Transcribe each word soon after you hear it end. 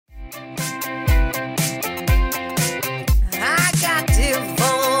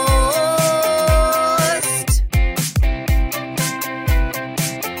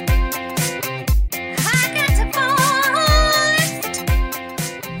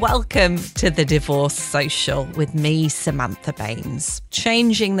Welcome to the Divorce Social with me, Samantha Baines,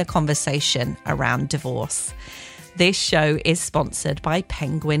 changing the conversation around divorce. This show is sponsored by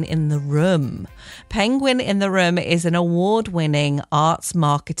Penguin in the Room. Penguin in the Room is an award-winning arts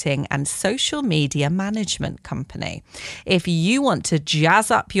marketing and social media management company. If you want to jazz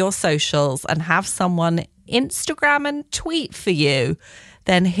up your socials and have someone Instagram and tweet for you,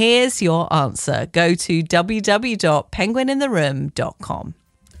 then here's your answer. Go to www.penguinintheroom.com.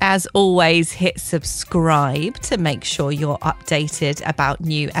 As always, hit subscribe to make sure you're updated about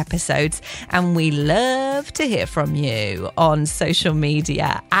new episodes. And we love to hear from you on social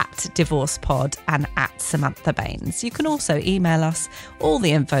media at DivorcePod and at Samantha Baines. You can also email us. All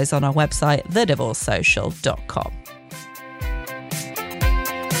the info's on our website, thedivorcesocial.com.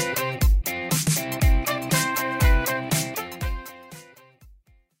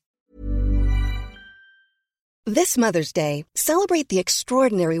 This Mother's Day, celebrate the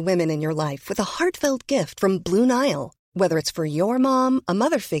extraordinary women in your life with a heartfelt gift from Blue Nile. Whether it's for your mom, a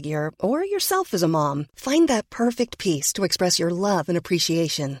mother figure, or yourself as a mom, find that perfect piece to express your love and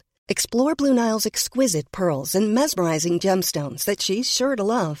appreciation. Explore Blue Nile's exquisite pearls and mesmerizing gemstones that she's sure to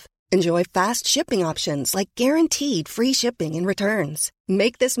love. Enjoy fast shipping options like guaranteed free shipping and returns.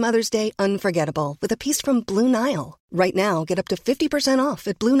 Make this Mother's Day unforgettable with a piece from Blue Nile. Right now, get up to 50% off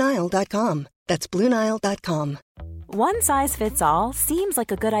at BlueNile.com. That's BlueNile.com. One size fits all seems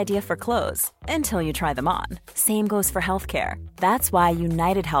like a good idea for clothes until you try them on. Same goes for healthcare. That's why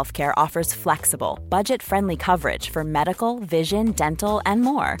United Healthcare offers flexible, budget-friendly coverage for medical, vision, dental, and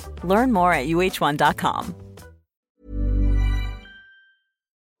more. Learn more at UH1.com.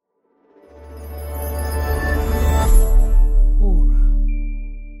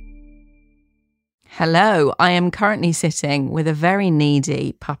 Hello, I am currently sitting with a very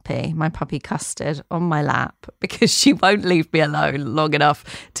needy puppy, my puppy Custard, on my lap because she won't leave me alone long enough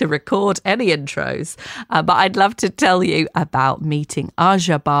to record any intros. But I'd love to tell you about meeting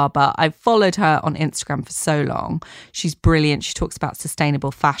Aja Barber. I've followed her on Instagram for so long. She's brilliant. She talks about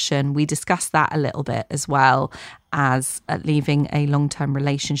sustainable fashion. We discussed that a little bit as well as leaving a long-term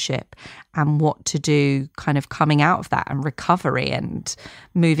relationship and what to do kind of coming out of that and recovery and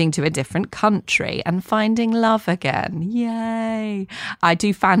moving to a different country and finding love again. Yay. I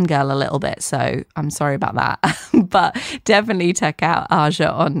do fangirl a little bit, so I'm sorry about that. But definitely check out Aja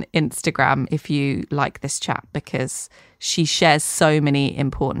on Instagram if you like this chat because she shares so many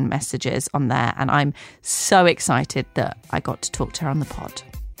important messages on there and I'm so excited that I got to talk to her on the pod.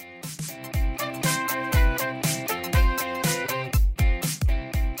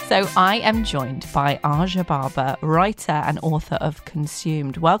 So I am joined by Aja Barber, writer and author of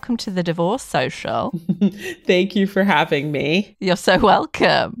Consumed. Welcome to the Divorce Social. Thank you for having me. You're so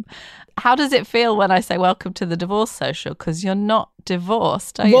welcome. How does it feel when I say welcome to the Divorce Social? Because you're not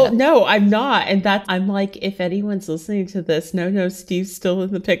divorced, are you? Well, no, I'm not. And I'm like, if anyone's listening to this, no, Steve's still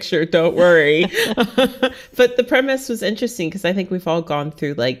in the picture. Don't worry. But the premise was interesting because I think we've all gone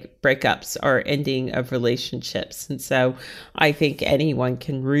through like breakups or ending of relationships. And so I think anyone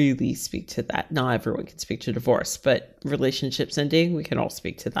can really speak to that. Not everyone can speak to divorce, but relationships ending, we can all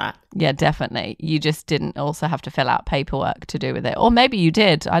speak to that. Yeah, definitely. You just didn't also have to fill out paperwork to do with it. Or maybe you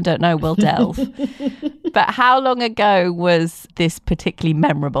did. I don't know. We'll delve. But how long ago was this particularly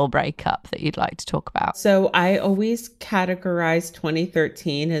memorable breakup that you'd like to talk about? So I always categorize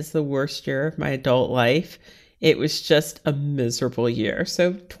 2013 as the worst year of my adult life. It was just a miserable year.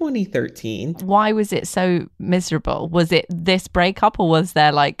 So 2013. Why was it so miserable? Was it this breakup or was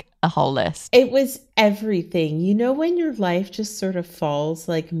there like a whole list? It was everything. You know, when your life just sort of falls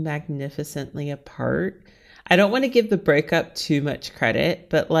like magnificently apart. I don't want to give the breakup too much credit,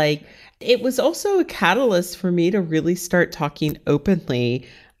 but like it was also a catalyst for me to really start talking openly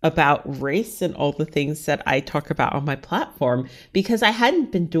about race and all the things that I talk about on my platform, because I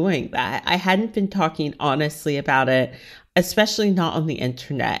hadn't been doing that. I hadn't been talking honestly about it, especially not on the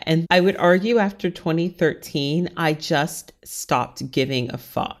internet. And I would argue after 2013, I just stopped giving a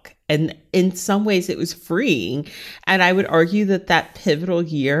fuck. And in some ways it was freeing. And I would argue that that pivotal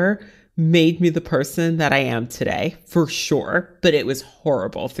year made me the person that I am today, for sure. But it was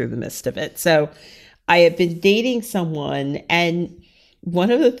horrible through the midst of it. So I had been dating someone, and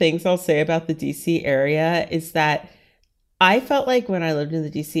one of the things I'll say about the DC area is that I felt like when I lived in the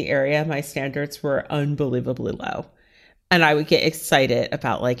DC area, my standards were unbelievably low. And I would get excited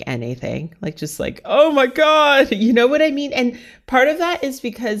about like anything, like just like, oh my God, you know what I mean? And part of that is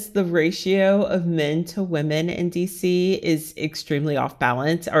because the ratio of men to women in DC is extremely off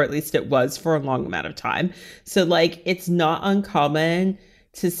balance, or at least it was for a long amount of time. So like, it's not uncommon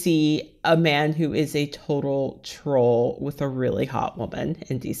to see a man who is a total troll with a really hot woman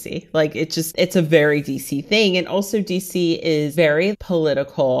in DC. Like it's a very DC thing. And also DC is very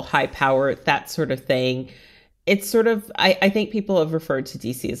political, high power, that sort of thing. It's sort of, I think people have referred to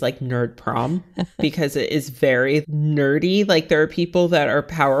DC as like nerd prom because it is very nerdy. Like there are people that are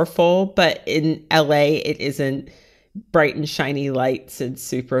powerful, but in LA, it isn't bright and shiny lights and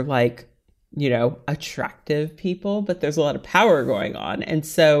super like, attractive people, but there's a lot of power going on. And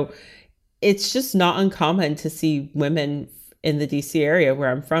so it's just not uncommon to see women in the DC area where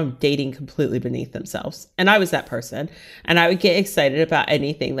I'm from dating completely beneath themselves. And I was that person. And I would get excited about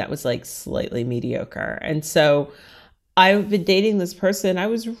anything that was like slightly mediocre. And so I've been dating this person. I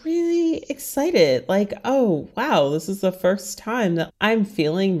was really excited. Like, oh, wow, this is the first time that I'm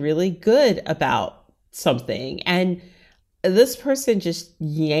feeling really good about something. And this person just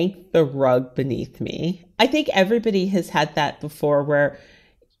yanked the rug beneath me. I think everybody has had that before where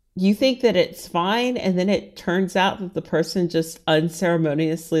you think that it's fine and then it turns out that the person just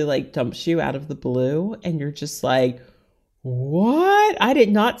unceremoniously like dumps you out of the blue and you're just like, what? I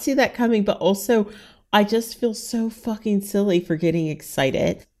did not see that coming. But also I just feel so fucking silly for getting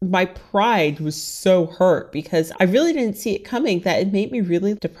excited. My pride was so hurt because I really didn't see it coming that it made me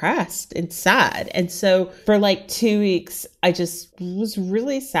really depressed and sad. And so for like 2 weeks, I just was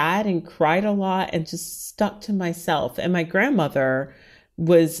really sad and cried a lot and just stuck to myself. And my grandmother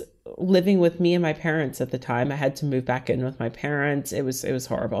was living with me and my parents at the time. I had to move back in with my parents. It was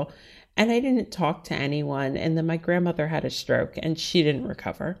horrible. And I didn't talk to anyone. And then my grandmother had a stroke and she didn't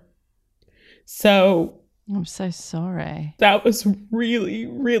recover. So I'm so sorry. That was really,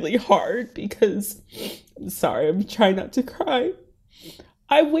 really hard because, sorry, I'm trying not to cry.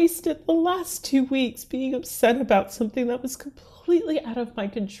 I wasted the last 2 weeks being upset about something that was completely out of my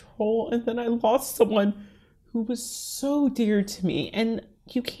control. And then I lost someone who was so dear to me. And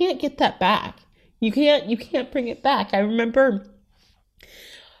you can't get that back. You can't bring it back. I remember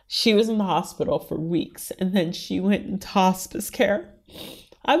she was in the hospital for weeks and then she went into hospice care.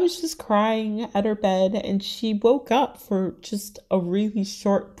 I was just crying at her bed and she woke up for just a really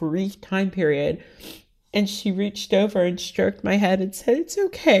short, brief time period. And she reached over and stroked my head and said, "It's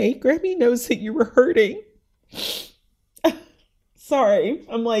okay. Grammy knows that you were hurting." Sorry.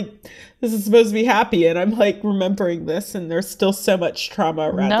 I'm like, this is supposed to be happy. And I'm like remembering this and there's still so much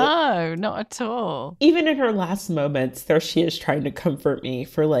trauma around it. No, not at all. Even in her last moments, there she is trying to comfort me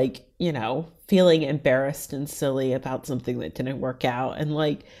for like, feeling embarrassed and silly about something that didn't work out. And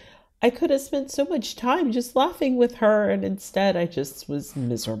like, I could have spent so much time just laughing with her. And instead I just was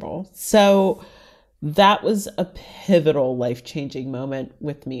miserable. So that was a pivotal life-changing moment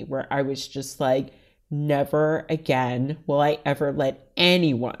with me where I was just like, never again will I ever let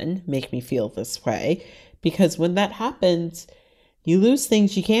anyone make me feel this way. Because when that happens, you lose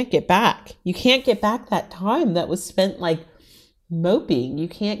things you can't get back. You can't get back that time that was spent like moping. You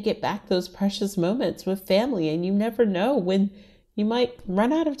can't get back those precious moments with family, and you never know when you might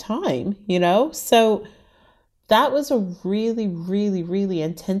run out of time, So that was a really, really, really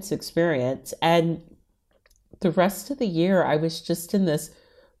intense experience. And the rest of the year, I was just in this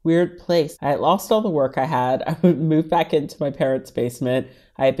weird place. I had lost all the work I had. I moved back into my parents' basement.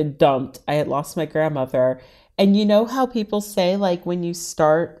 I had been dumped. I had lost my grandmother. And you know how people say, like, when you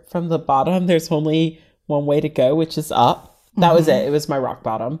start from the bottom, there's only one way to go, which is up. That was it. It was my rock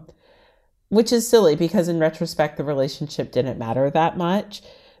bottom, which is silly because in retrospect, the relationship didn't matter that much.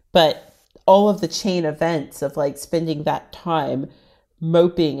 But all of the chain events of like spending that time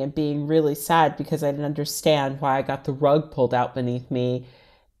moping and being really sad because I didn't understand why I got the rug pulled out beneath me,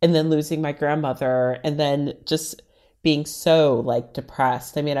 and then losing my grandmother, and then just being so like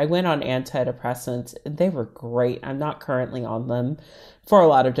depressed. I mean, I went on antidepressants and they were great. I'm not currently on them for a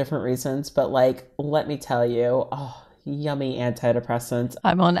lot of different reasons, but like, let me tell you, yummy antidepressants.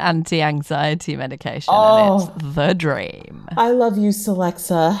 I'm on anti-anxiety medication and it's the dream. I love you,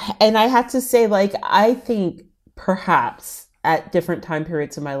 Celexa. And I have to say, like, I think perhaps at different time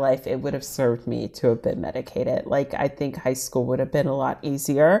periods of my life, it would have served me to have been medicated. Like, I think high school would have been a lot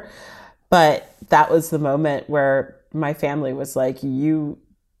easier. But that was the moment where my family was like, you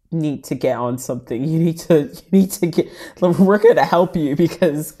need to get on something. You need to get, we're going to help you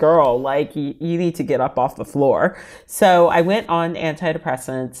because girl, like you need to get up off the floor. So I went on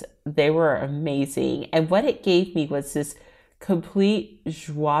antidepressants. They were amazing. And what it gave me was this complete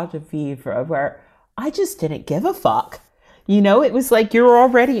joie de vivre where I just didn't give a fuck. It was like, you're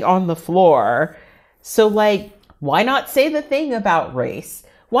already on the floor. So like, why not say the thing about race?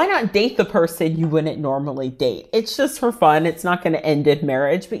 Why not date the person you wouldn't normally date? It's just for fun. It's not going to end in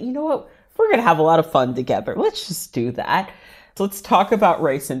marriage. But you know what? We're going to have a lot of fun together. Let's just do that. So let's talk about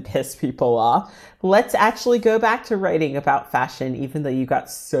race and piss people off. Let's actually go back to writing about fashion, even though you got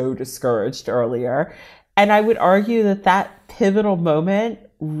so discouraged earlier. And I would argue that that pivotal moment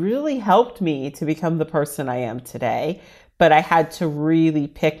really helped me to become the person I am today. But I had to really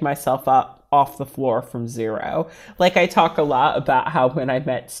pick myself up off the floor from zero. Like, I talk a lot about how when I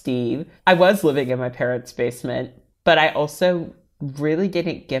met Steve, I was living in my parents' basement, but I also really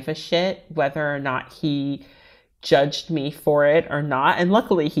didn't give a shit whether or not he judged me for it or not. And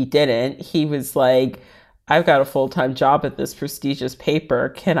luckily he didn't. He was like, I've got a full-time job at this prestigious paper.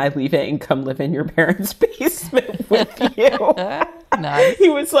 Can I leave it and come live in your parents' basement with you? Nice. He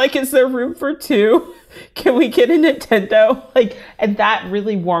was like, is there room for two? Can we get a Nintendo? And that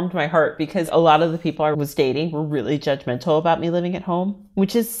really warmed my heart, because a lot of the people I was dating were really judgmental about me living at home,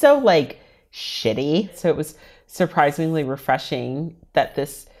 which is so shitty. So it was surprisingly refreshing that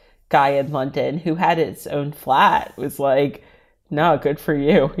this guy in London who had his own flat was like, no, good for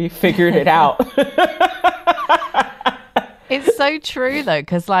you. You figured it out. It's so true, though,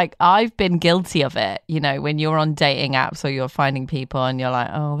 because I've been guilty of it. When you're on dating apps or you're finding people and you're like,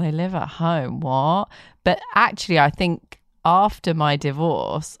 oh, they live at home. What? But actually, I think after my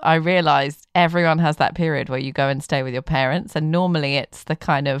divorce, I realized everyone has that period where you go and stay with your parents. And normally it's the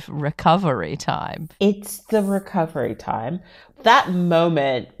kind of recovery time. It's the recovery time. That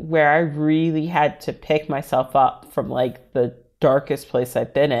moment where I really had to pick myself up from the darkest place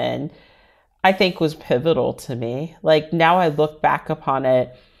I've been in, I think was pivotal to me. Now I look back upon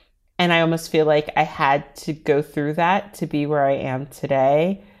it and I almost feel like I had to go through that to be where I am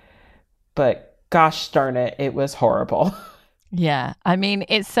today. But gosh darn it, it was horrible. Yeah. I mean,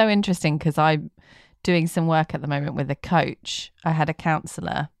 it's so interesting because I'm doing some work at the moment with a coach. I had a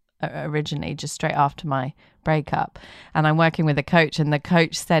counselor originally just straight after my breakup, and I'm working with a coach, and the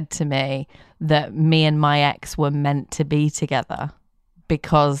coach said to me that me and my ex were meant to be together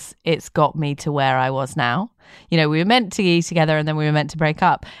because it's got me to where I was now. We were meant to be together and then we were meant to break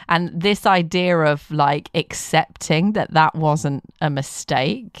up. And this idea of accepting that wasn't a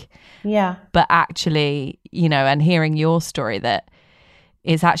mistake. Yeah. But actually, and hearing your story that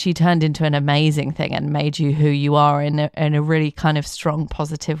it's actually turned into an amazing thing and made you who you are in a really kind of strong,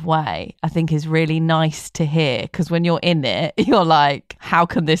 positive way, I think is really nice to hear. Because when you're in it, you're like, how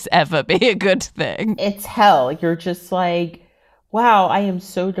can this ever be a good thing? It's hell. You're just like, wow, I am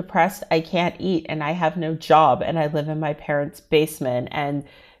so depressed. I can't eat and I have no job and I live in my parents' basement and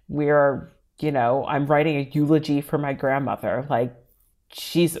I'm writing a eulogy for my grandmother.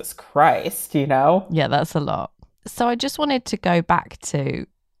 Jesus Christ, Yeah, that's a lot. So I just wanted to go back to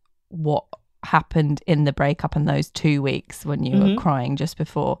what happened in the breakup and those 2 weeks when you were crying just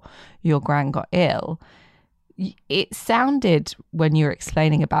before your gran got ill. It sounded when you were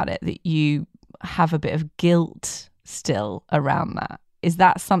explaining about it that you have a bit of guilt still around that. Is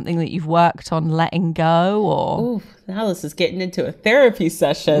that something that you've worked on letting go, or? Ooh, now this is getting into a therapy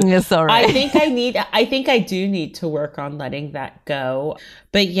session. Yeah, sorry. I think I do need to work on letting that go.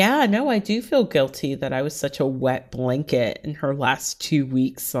 But yeah, no, I do feel guilty that I was such a wet blanket in her last 2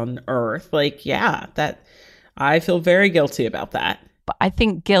 weeks on Earth. That I feel very guilty about that. But I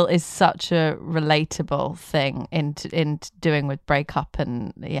think guilt is such a relatable thing in doing with breakup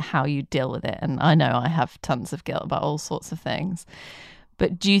and how you deal with it. And I know I have tons of guilt about all sorts of things.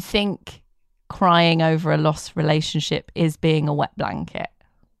 But do you think crying over a lost relationship is being a wet blanket,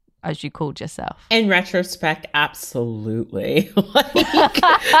 as you called yourself? In retrospect, absolutely.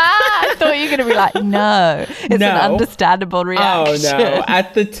 I thought you were going to be like, no, it's an understandable reaction. Oh, no.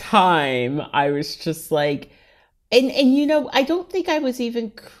 At the time, I was just like... And I don't think I was even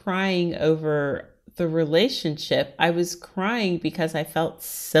crying over the relationship. I was crying because I felt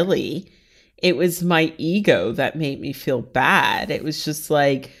silly. It was my ego that made me feel bad. It was just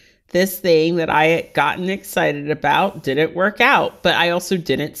this thing that I had gotten excited about didn't work out. But I also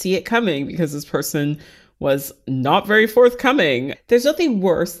didn't see it coming because this person was not very forthcoming. There's nothing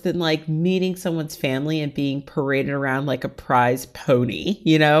worse than meeting someone's family and being paraded around like a prize pony,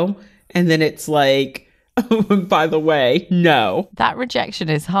 And then it's by the way, no. That rejection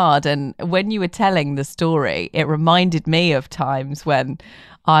is hard. And when you were telling the story, it reminded me of times when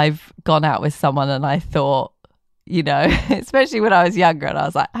I've gone out with someone and I thought, especially when I was younger, and I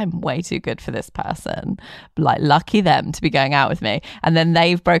was like, I'm way too good for this person. Lucky them to be going out with me. And then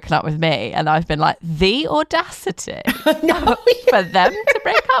they've broken up with me. And I've been like, the audacity for them to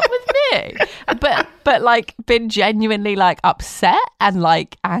break up with me. But been genuinely upset and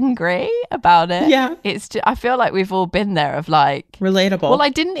angry about it. Yeah. I feel like we've all been there of relatable. Well, I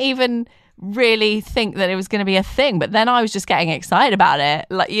didn't even really think that it was going to be a thing. But then I was just getting excited about it.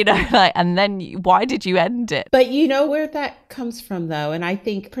 And then why did you end it? But you know where that comes from, though? And I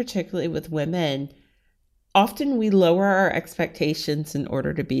think particularly with women, often we lower our expectations in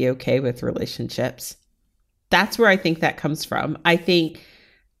order to be okay with relationships. That's where I think that comes from. I think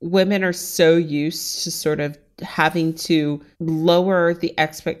women are so used to sort of having to lower the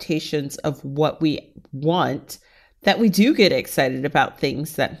expectations of what we want that we do get excited about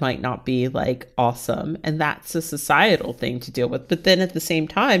things that might not be like awesome. And that's a societal thing to deal with. But then at the same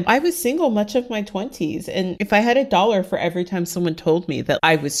time, I was single much of my 20s. And if I had $1 for every time someone told me that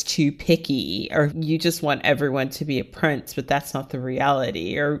I was too picky, or you just want everyone to be a prince, but that's not the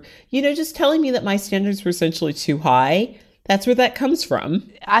reality, or, just telling me that my standards were essentially too high, that's where that comes from.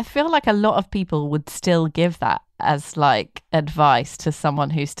 I feel like a lot of people would still give that as like advice to someone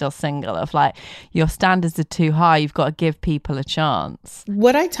who's still single, of like, your standards are too high, you've got to give people a chance.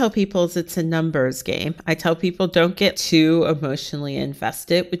 What I tell people is it's a numbers game. I tell people don't get too emotionally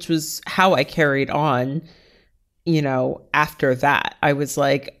invested, which was how I carried on, after that. I was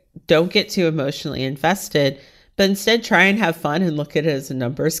like, don't get too emotionally invested, but instead try and have fun and look at it as a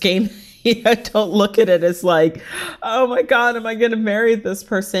numbers game. Don't look at it as like, oh my God, am I going to marry this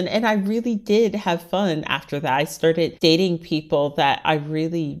person? And I really did have fun after that. I started dating people that I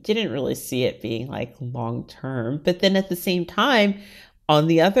really didn't really see it being like long term. But then at the same time, on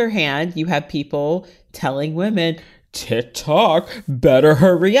the other hand, you have people telling women, TikTok, better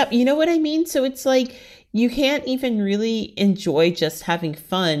hurry up. You know what I mean? So it's like, you can't even really enjoy just having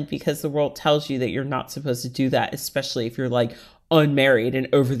fun because the world tells you that you're not supposed to do that, especially if you're like unmarried and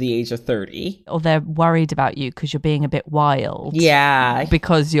over the age of 30. Or they're worried about you because you're being a bit wild. Yeah.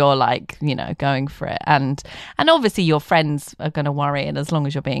 Because you're like, going for it. And obviously your friends are going to worry, and as long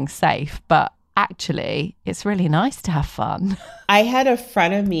as you're being safe. But actually, it's really nice to have fun. I had a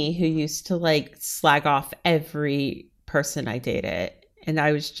friend of me who used to like slag off every person I dated. And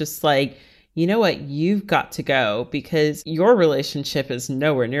I was just like, you know what? You've got to go because your relationship is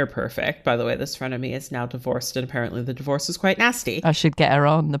nowhere near perfect. By the way, this friend of me is now divorced, and apparently the divorce is quite nasty. I should get her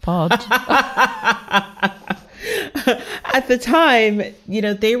on the pod. At the time,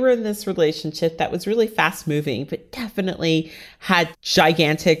 they were in this relationship that was really fast moving, but definitely had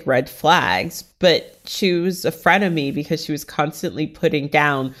gigantic red flags. But she was a friend of me because she was constantly putting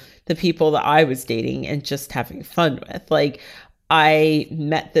down the people that I was dating and just having fun with. Like, I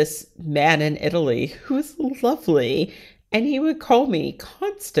met this man in Italy who was lovely, and he would call me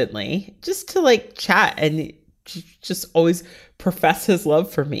constantly just to like chat and just always profess his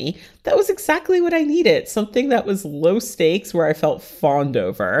love for me. That was exactly what I needed. Something that was low stakes where I felt fawned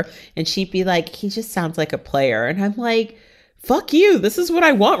over. And she'd be like, he just sounds like a player. And I'm like, fuck you. This is what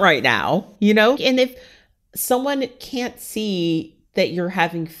I want right now, And if someone can't see that you're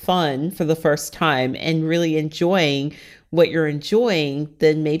having fun for the first time and really enjoying what you're enjoying,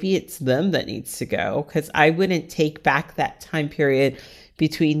 then maybe it's them that needs to go. Because I wouldn't take back that time period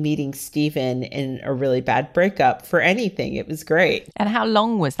between meeting Steven and a really bad breakup for anything. It was great. And how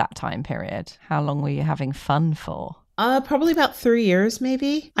long was that time period? How long were you having fun for? Probably about 3 years,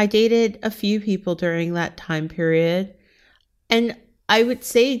 maybe. I dated a few people during that time period. And I would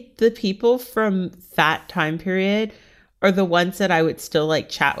say the people from that time period are the ones that I would still like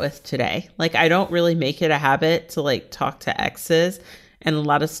chat with today. Like, I don't really make it a habit to like talk to exes, and a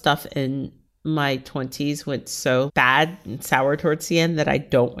lot of stuff in my 20s went so bad and sour towards the end that I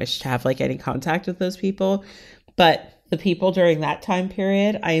don't wish to have like any contact with those people. But the people during that time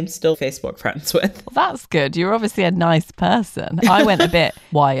period, I am still Facebook friends with. Well, that's good. You're obviously a nice person. I went a bit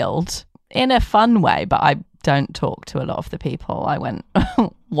wild in a fun way, but I don't talk to a lot of the people I went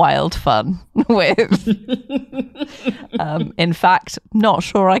wild fun with. In fact, not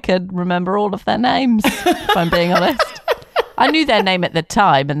sure I could remember all of their names, if I'm being honest. I knew their name at the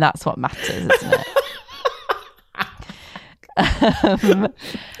time, and that's what matters, isn't it?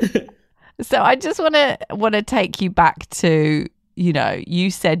 So I just want to take you back to, you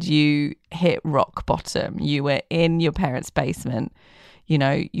said you hit rock bottom. You were in your parents' basement.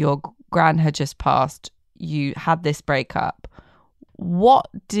 Your gran had just passed. You had this breakup. What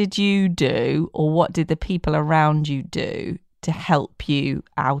did you do, or what did the people around you do to help you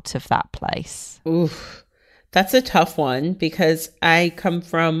out of that place? Oof, that's a tough one because I come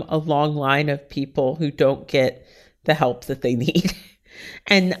from a long line of people who don't get the help that they need.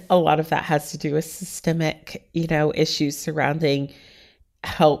 And a lot of that has to do with systemic, issues surrounding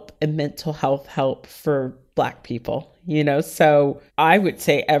help and mental health help for Black people, So I would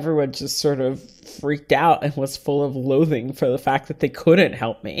say everyone just sort of freaked out and was full of loathing for the fact that they couldn't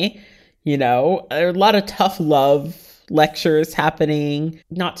help me. A lot of tough love lectures happening.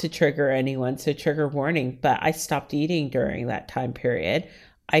 Not to trigger anyone, so trigger warning, but I stopped eating during that time period.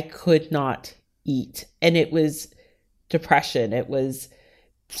 I could not eat. And it was depression. It was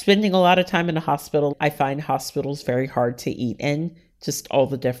spending a lot of time in a hospital. I find hospitals very hard to eat in, just all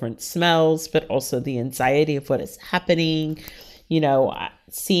the different smells, but also the anxiety of what is happening.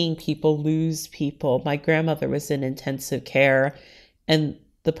 Seeing people lose people. My grandmother was in intensive care, and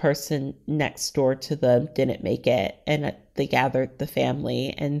the person next door to them didn't make it, and they gathered the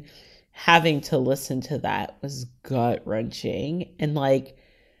family, and having to listen to that was gut wrenching. And like,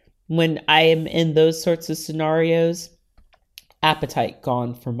 when I am in those sorts of scenarios, appetite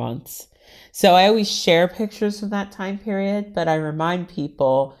gone for months. So I always share pictures from that time period, but I remind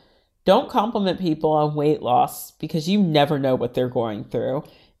people, don't compliment people on weight loss because you never know what they're going through.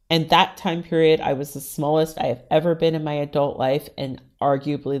 And that time period, I was the smallest I have ever been in my adult life, and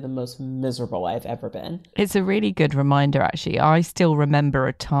arguably the most miserable I've ever been. It's a really good reminder, actually. I still remember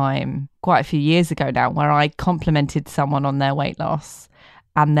a time quite a few years ago now where I complimented someone on their weight loss.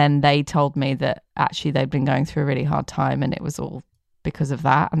 And then they told me that actually they'd been going through a really hard time and it was all because of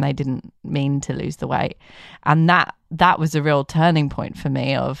that, and they didn't mean to lose the weight. And that was a real turning point for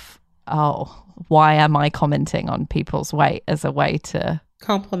me of, oh, why am I commenting on people's weight as a way to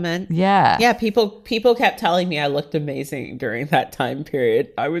compliment? Yeah. People kept telling me I looked amazing during that time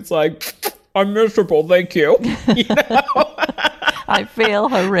period. I was like, I'm miserable, thank you. I feel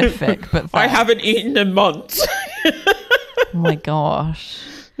horrific, but I haven't eaten in months. Oh my gosh.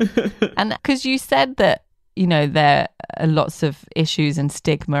 And because you said that, there are lots of issues and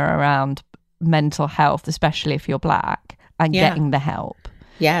stigma around mental health, especially if you're Black, and getting the help.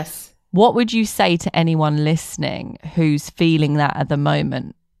 Yes. What would you say to anyone listening who's feeling that at the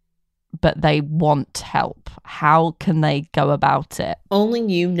moment, but they want help? How can they go about it? Only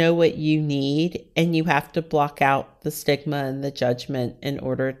you know what you need, and you have to block out the stigma and the judgment in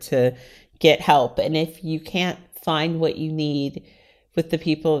order to get help. And if you can't find what you need with the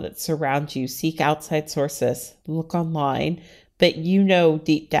people that surround you, seek outside sources, look online, but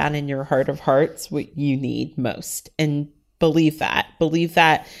deep down in your heart of hearts what you need most, and believe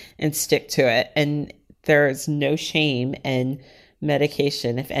that and stick to it. And there is no shame in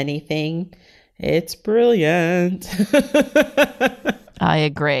medication. If anything, it's brilliant. I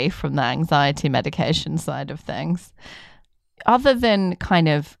agree, from the anxiety medication side of things. Other than kind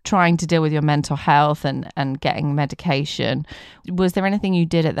of trying to deal with your mental health and getting medication, was there anything you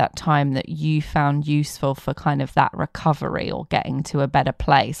did at that time that you found useful for kind of that recovery or getting to a better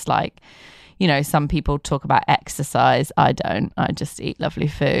place? Like, some people talk about exercise. I don't. I just eat lovely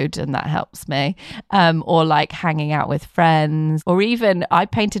food and that helps me. Or like hanging out with friends, or even I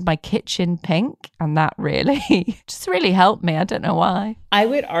painted my kitchen pink and that really just really helped me. I don't know why. I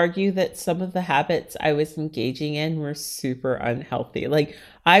would argue that some of the habits I was engaging in were super unhealthy. Like,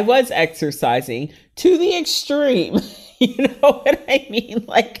 I was exercising to the extreme. You know what I mean?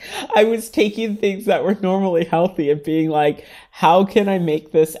 Like, I was taking things that were normally healthy and being like, how can I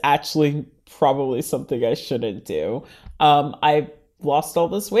make this actually probably something I shouldn't do? I lost all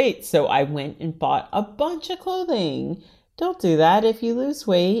this weight, so I went and bought a bunch of clothing. Don't do that. If you lose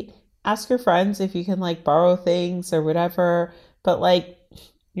weight, ask your friends if you can like borrow things or whatever. But like,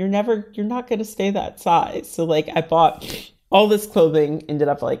 you're not going to stay that size. So like, I bought all this clothing, ended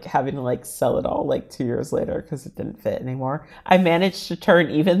up like having to like sell it all like 2 years later because it didn't fit anymore. I managed to turn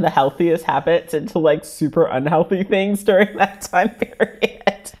even the healthiest habits into like super unhealthy things during that time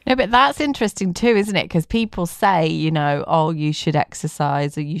period. No, but that's interesting too, isn't it? Because people say, oh, you should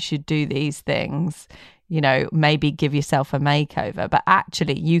exercise or you should do these things, maybe give yourself a makeover. But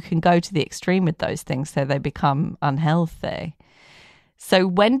actually, you can go to the extreme with those things so they become unhealthy. So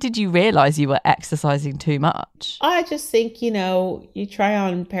when did you realize you were exercising too much? I just think, you try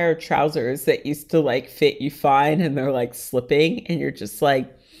on a pair of trousers that used to like fit you fine and they're like slipping and you're just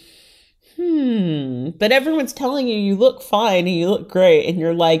like, but everyone's telling you look fine and you look great. And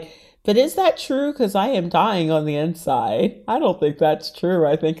you're like, but is that true? Because I am dying on the inside. I don't think that's true.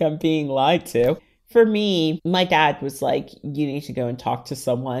 I think I'm being lied to. For me, my dad was like, you need to go and talk to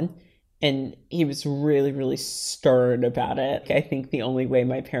someone. And he was really, really stern about it. I think the only way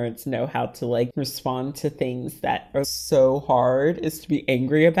my parents know how to like respond to things that are so hard is to be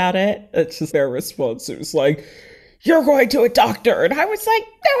angry about it. That's just their response. It was like, you're going to a doctor. And I was like,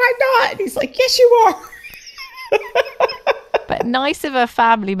 no, I'm not. And he's like, yes, you are. But nice of a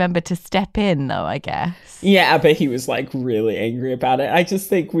family member to step in, though, I guess. Yeah, but he was like really angry about it. I just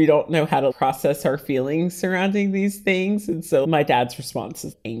think we don't know how to process our feelings surrounding these things. And so my dad's response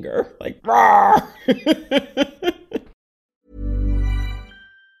is anger, like, rawr.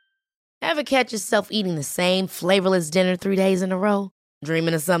 Ever catch yourself eating the same flavorless dinner 3 days in a row?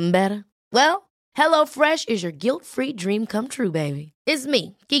 Dreaming of something better? Well, HelloFresh is your guilt-free dream come true, baby. It's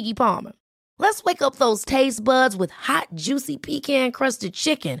me, Keke Palmer. Let's wake up those taste buds with hot, juicy pecan-crusted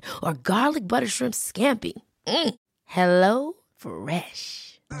chicken or garlic butter shrimp scampi. Hello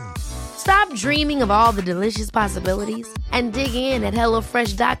Fresh. Stop dreaming of all the delicious possibilities and dig in at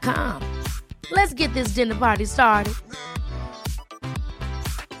HelloFresh.com. Let's get this dinner party started.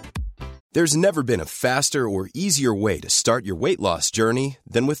 There's never been a faster or easier way to start your weight loss journey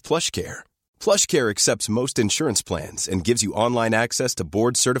than with PlushCare. PlushCare accepts most insurance plans and gives you online access to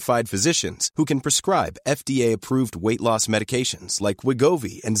board-certified physicians who can prescribe FDA-approved weight loss medications like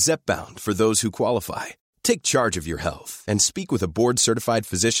Wegovy and Zepbound for those who qualify. Take charge of your health and speak with a board-certified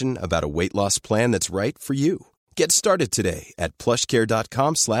physician about a weight loss plan that's right for you. Get started today at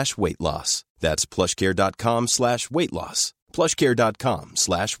plushcare.com/weight loss. That's plushcare.com/weight loss.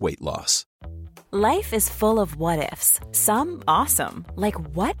 plushcare.com/weight loss. Life is full of what-ifs. Some awesome, like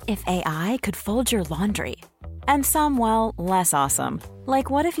what if AI could fold your laundry? And some, well, less awesome, like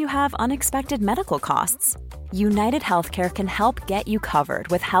what if you have unexpected medical costs? United Healthcare can help get you covered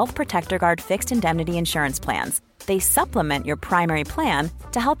with Health Protector Guard fixed indemnity insurance plans. They supplement your primary plan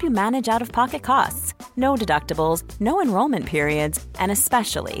to help you manage out-of-pocket costs. No deductibles, no enrollment periods, and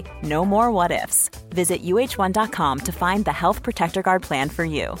especially no more what-ifs. Visit uh1.com to find the Health Protector Guard plan for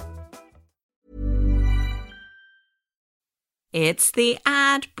you. It's the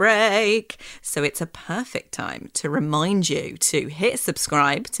ad break. So it's a perfect time to remind you to hit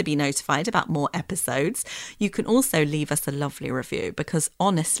subscribe to be notified about more episodes. You can also leave us a lovely review because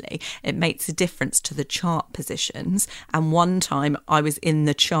honestly, it makes a difference to the chart positions. And one time I was in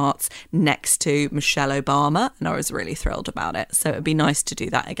the charts next to Michelle Obama and I was really thrilled about it. So it'd be nice to do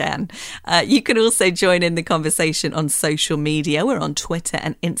that again. You can also join in the conversation on social media. We're on Twitter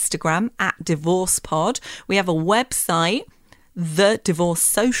and Instagram at DivorcePod. We have a website,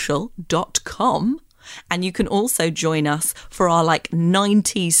 thedivorcesocial.com, and you can also join us for our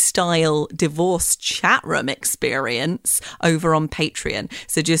 90s style divorce chat room experience over on Patreon.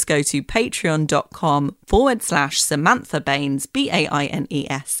 So just go to patreon.com/Samantha Baines,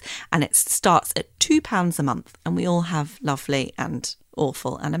 Baines, and it starts at £2 a month, and we all have lovely and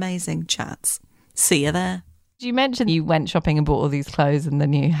awful and amazing chats. See you there. You mentioned you went shopping and bought all these clothes and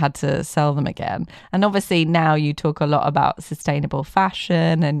then you had to sell them again. And obviously now you talk a lot about sustainable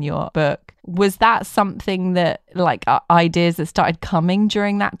fashion and your book. Was that something that ideas that started coming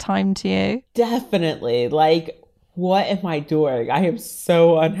during that time to you? Definitely. What am I doing? I am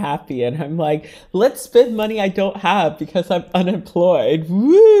so unhappy. And I'm let's spend money I don't have because I'm unemployed.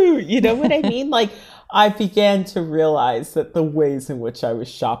 Woo! You know what I mean? I began to realize that the ways in which I was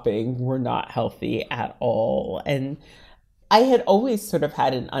shopping were not healthy at all. And I had always sort of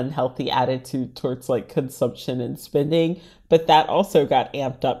had an unhealthy attitude towards consumption and spending, but that also got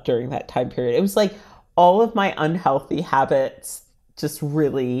amped up during that time period. It was all of my unhealthy habits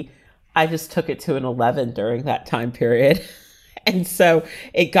I just took it to an 11 during that time period. And so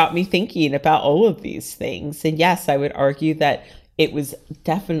it got me thinking about all of these things. And yes, I would argue that it was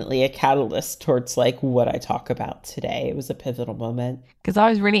definitely a catalyst towards what I talk about today. It was a pivotal moment. Because I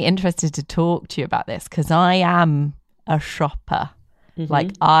was really interested to talk to you about this because I am a shopper.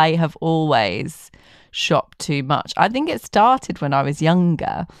 Mm-hmm. I have always shopped too much. I think it started when I was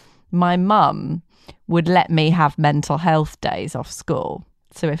younger. My mum would let me have mental health days off school.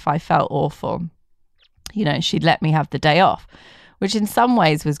 So if I felt awful, she'd let me have the day off, which in some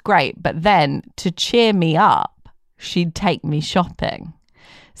ways was great. But then to cheer me up, she'd take me shopping.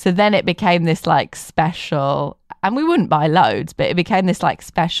 So then it became this special, and we wouldn't buy loads, but it became this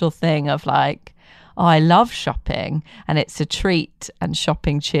special thing of oh, I love shopping and it's a treat and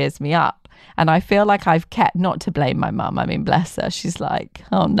shopping cheers me up. And I feel I've kept, not to blame my mum, I mean, bless her, she's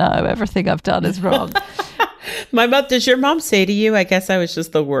oh no, everything I've done is wrong. Does your mom say to you, I guess I was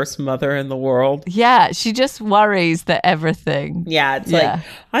just the worst mother in the world? Yeah, she just worries that everything. Yeah, it's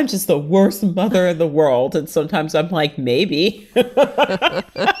I'm just the worst mother in the world. And sometimes I'm maybe.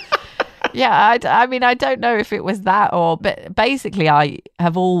 Yeah, I mean, I don't know if it was that but basically I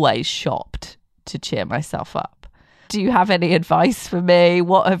have always shopped to cheer myself up. Do you have any advice for me?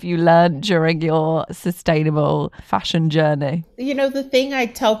 What have you learned during your sustainable fashion journey? The thing I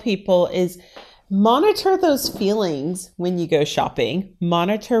tell people is, monitor those feelings when you go shopping,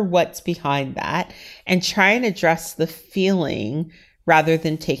 monitor what's behind that, and try and address the feeling rather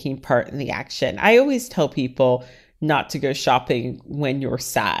than taking part in the action. I always tell people, not to go shopping when you're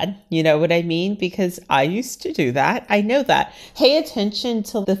sad. You know what I mean? Because I used to do that. I know that. Pay attention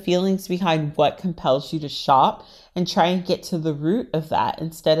to the feelings behind what compels you to shop and try and get to the root of that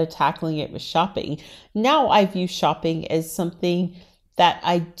instead of tackling it with shopping. Now I view shopping as something that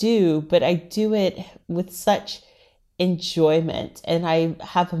I do, but I do it with such enjoyment, and I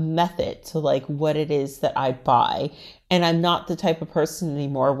have a method to like what it is that I buy. And I'm not the type of person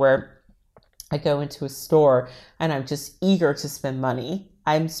anymore where I go into a store and I'm just eager to spend money.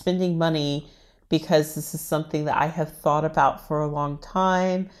 I'm spending money because this is something that I have thought about for a long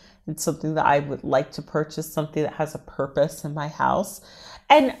time. It's something that I would like to purchase, something that has a purpose in my house.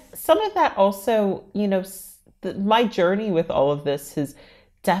 And some of that also, you know, my journey with all of this has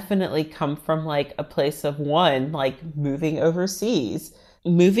definitely come from like a place of one, like moving overseas.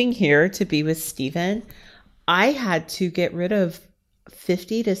 Moving here to be with Steven, I had to get rid of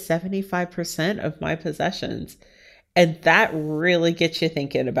 50 to 75% of my possessions. And that really gets you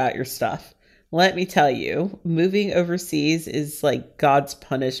thinking about your stuff. Let me tell you, moving overseas is like God's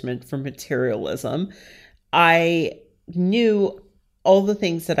punishment for materialism. I knew all the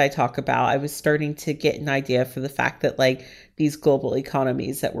things that I talk about. I was starting to get an idea for the fact that like these global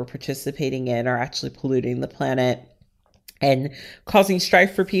economies that we're participating in are actually polluting the planet and causing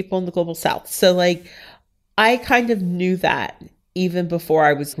strife for people in the global south. So like I kind of knew that even before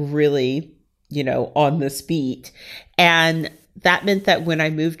I was really, you know, on this beat. And that meant that when I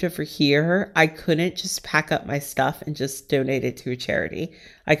moved over here, I couldn't just pack up my stuff and just donate it to a charity.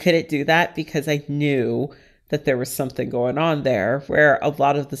 I couldn't do that because I knew that there was something going on there where a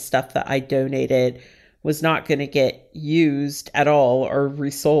lot of the stuff that I donated was not going to get used at all or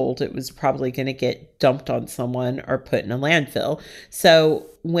resold. It was probably going to get dumped on someone or put in a landfill. So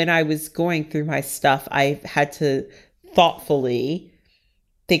when I was going through my stuff, I had to thoughtfully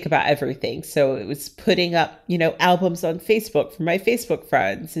think about everything. So it was putting up, you know, albums on Facebook for my Facebook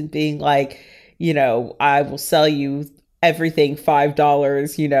friends and being like, you know, I will sell you everything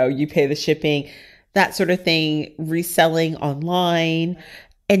 $5, you know, you pay the shipping, that sort of thing, reselling online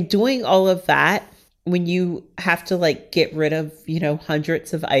and doing all of that. When you have to like get rid of, you know,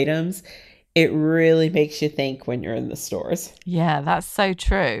 hundreds of items, it really makes you think when you're in the stores. Yeah, that's so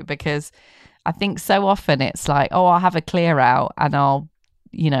true, because I think so often it's like, oh, I'll have a clear out and I'll,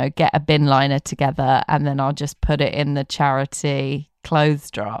 you know, get a bin liner together and then I'll just put it in the charity clothes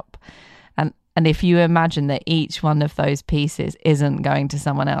drop. And if you imagine that each one of those pieces isn't going to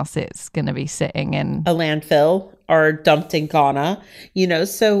someone else, it's going to be sitting in a landfill or dumped in Ghana, you know.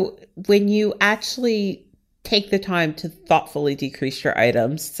 So when you actually take the time to thoughtfully decrease your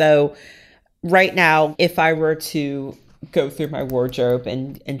items. So right now, if I were to go through my wardrobe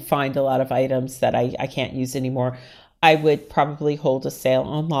and find a lot of items that I can't use anymore, I would probably hold a sale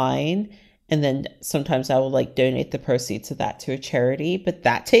online. And then sometimes I will like donate the proceeds of that to a charity, but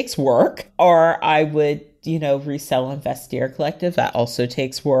that takes work. Or I would, you know, resell on Vestiaire Collective. That also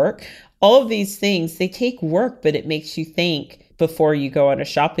takes work. All of these things, they take work, but it makes you think before you go on a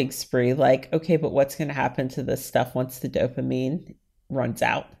shopping spree, like, okay, but what's going to happen to this stuff once the dopamine runs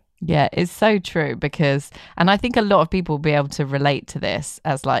out? Yeah, it's so true because, and I think a lot of people will be able to relate to this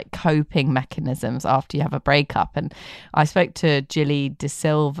as like coping mechanisms after you have a breakup. And I spoke to Gilly De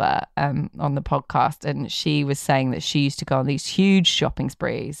Silva on the podcast, and she was saying that she used to go on these huge shopping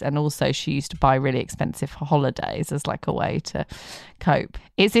sprees, and also she used to buy really expensive holidays as like a way to cope.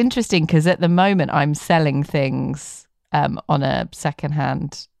 It's interesting because at the moment I'm selling things on a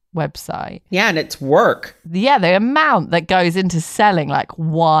secondhand website. Yeah, and it's work. Yeah, the amount that goes into selling like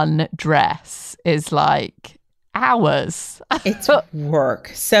one dress is like hours. It's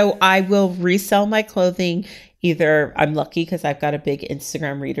work. So I will resell my clothing. Either I'm lucky because I've got a big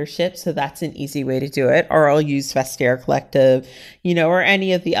Instagram readership, so that's an easy way to do it, or I'll use Vestiaire Collective, you know, or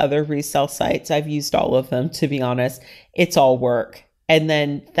any of the other resale sites. I've used all of them, to be honest. It's all work. And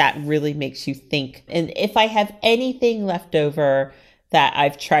then that really makes you think. And if I have anything left over that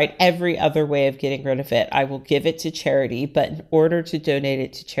I've tried every other way of getting rid of it, I will give it to charity. But in order to donate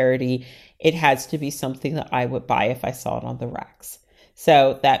it to charity, it has to be something that I would buy if I saw it on the racks.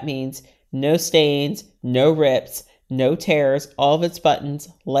 So that means no stains, no rips, no tears, all of its buttons,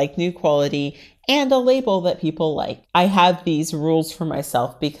 like new quality, and a label that people like. I have these rules for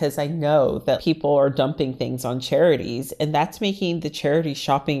myself because I know that people are dumping things on charities, and that's making the charity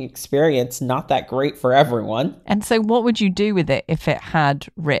shopping experience not that great for everyone. And so what would you do with it if it had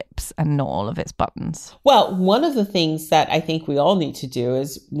rips and not all of its buttons? Well, one of the things that I think we all need to do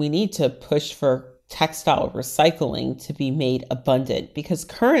is we need to push for textile recycling to be made abundant, because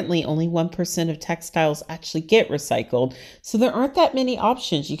currently only 1% of textiles actually get recycled. So there aren't that many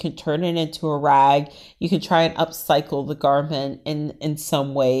options. You can turn it into a rag. You can try and upcycle the garment in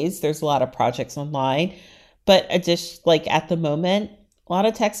some ways. There's a lot of projects online, but like at the moment, a lot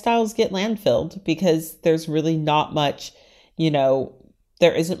of textiles get landfilled because there's really not much,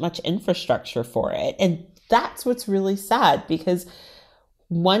 there isn't much infrastructure for it. And that's what's really sad, because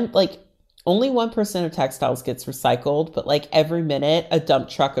only 1% of textiles gets recycled, but like every minute, a dump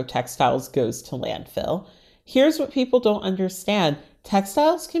truck of textiles goes to landfill. Here's what people don't understand.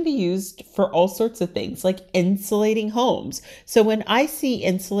 Textiles can be used for all sorts of things, like insulating homes. So when I see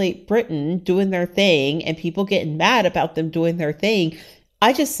Insulate Britain doing their thing and people getting mad about them doing their thing,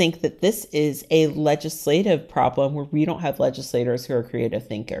 I just think that this is a legislative problem where we don't have legislators who are creative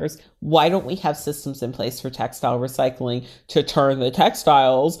thinkers. Why don't we have systems in place for textile recycling to turn the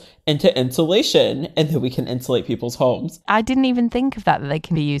textiles into insulation, and then we can insulate people's homes? I didn't even think of that they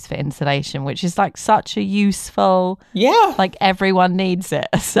can be used for insulation, which is like such a useful, like everyone needs it.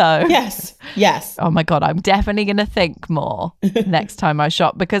 So yes. Oh my God, I'm definitely going to think more next time I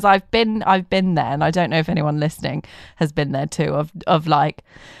shop, because I've been there, and I don't know if anyone listening has been there too, of like,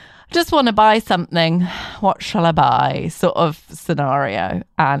 I just want to buy something, what shall I buy sort of scenario.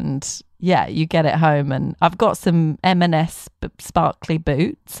 And yeah, you get it home, and I've got some M&S sparkly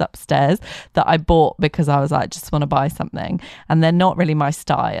boots upstairs that I bought because I was like, just want to buy something, and they're not really my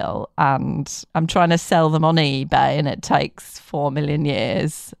style, and I'm trying to sell them on eBay, and it takes 4 million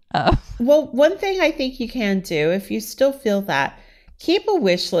years. Well, one thing I think you can do, if you still feel that, keep a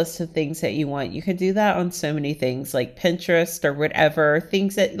wish list of things that you want. You can do that on so many things, like Pinterest or whatever,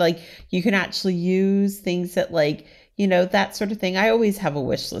 things that like you can actually use, things that like, that sort of thing. I always have a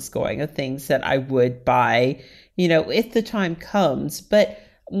wish list going of things that I would buy, if the time comes. But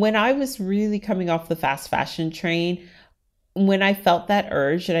when I was really coming off the fast fashion train, when I felt that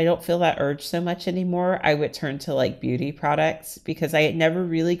urge, and I don't feel that urge so much anymore, I would turn to like beauty products, because I had never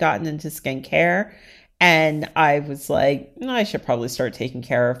really gotten into skincare. And I was like, I should probably start taking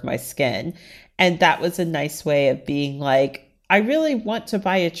care of my skin. And that was a nice way of being like, I really want to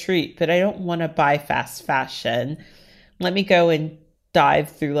buy a treat, but I don't want to buy fast fashion. Let me go and dive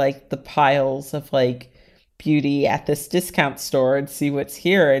through like the piles of like beauty at this discount store and see what's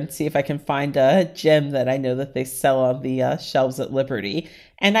here, and see if I can find a gem that I know that they sell on the shelves at Liberty.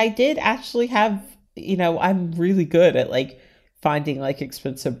 And I did actually have, I'm really good at like finding like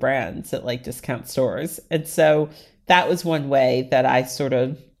expensive brands at like discount stores. And so that was one way that I sort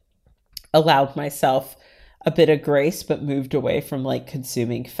of allowed myself a bit of grace, but moved away from like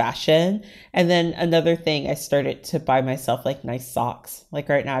consuming fashion. And then another thing, I started to buy myself like nice socks. Like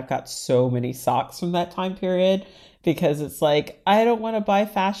right now I've got so many socks from that time period, because it's like, I don't want to buy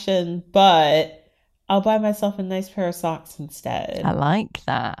fashion, but I'll buy myself a nice pair of socks instead. I like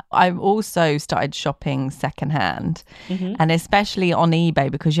that. I've also started shopping secondhand, and especially on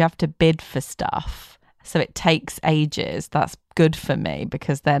eBay, because you have to bid for stuff. So it takes ages. That's good for me,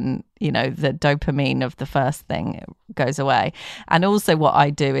 because then, the dopamine of the first thing goes away. And also what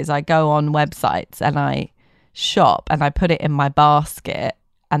I do is I go on websites and I shop and I put it in my basket,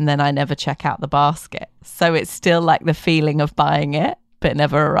 and then I never check out the basket. So it's still like the feeling of buying it, but it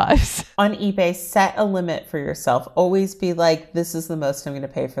never arrives. On eBay, set a limit for yourself. Always be like, this is the most I'm going to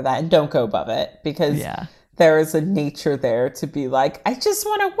pay for that. And don't go above it, because there is a nature there to be like, I just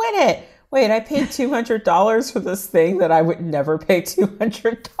want to win it. Wait, I paid $200 for this thing that I would never pay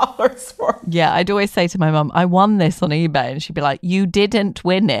 $200 for. Yeah, I'd always say to my mum, I won this on eBay. And she'd be like, you didn't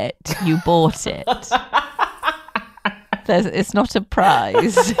win it. You bought it. It's not a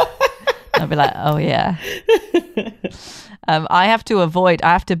prize. I'd be like, oh, yeah. I have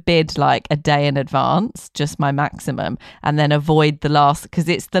to bid like a day in advance, just my maximum, and then avoid the last, because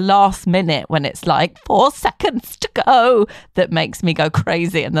it's the last minute when it's like 4 seconds to go that makes me go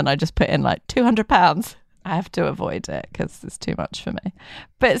crazy. And then I just put in like £200. I have to avoid it because it's too much for me.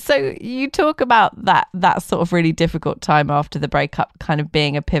 But so you talk about that sort of really difficult time after the breakup kind of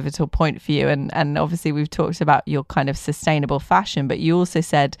being a pivotal point for you. And obviously we've talked about your kind of sustainable fashion, but you also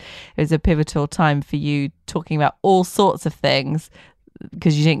said it was a pivotal time for you talking about all sorts of things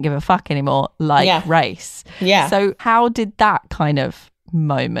because you didn't give a fuck anymore, like race. Yeah. So how did that kind of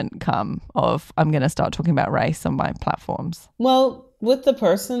moment come of, I'm going to start talking about race on my platforms? Well, with the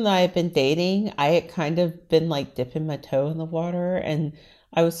person that I had been dating, I had kind of been like dipping my toe in the water, and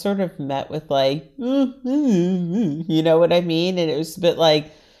I was sort of met with like, you know what I mean? And it was a bit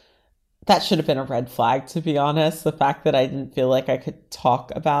like, that should have been a red flag, to be honest. The fact that I didn't feel like I could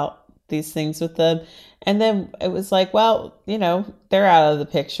talk about these things with them. And then it was like, well, you know, they're out of the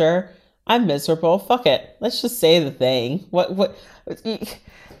picture. I'm miserable. Fuck it. Let's just say the thing.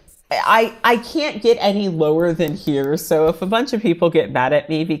 I can't get any lower than here. So if a bunch of people get mad at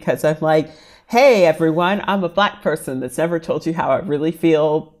me because I'm like, hey, everyone, I'm a Black person that's never told you how I really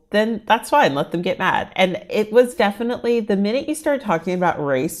feel, then that's fine. Let them get mad. And it was definitely the minute you start talking about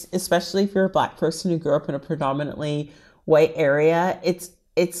race, especially if you're a Black person who grew up in a predominantly white area,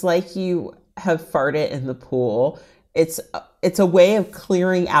 it's like you have farted in the pool. It's a way of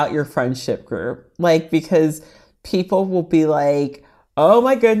clearing out your friendship group. Like, because people will be like, oh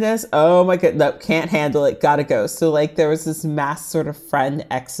my goodness, nope, can't handle it, gotta go. So like there was this mass sort of friend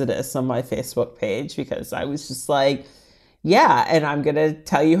exodus on my Facebook page because I was just like, yeah, and I'm gonna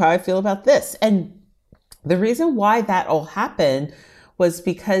tell you how I feel about this. And the reason why that all happened was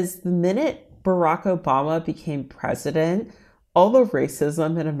because the minute Barack Obama became president, all the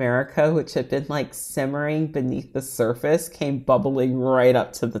racism in America, which had been like simmering beneath the surface, came bubbling right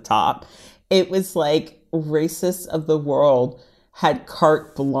up to the top. It was like racists of the world had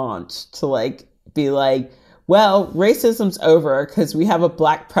carte blanche to like be like, well, racism's over because we have a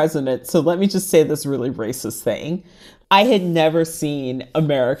Black president. So let me just say this really racist thing. I had never seen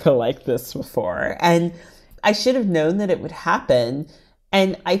America like this before. And I should have known that it would happen.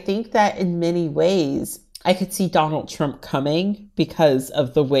 And I think that in many ways, I could see Donald Trump coming because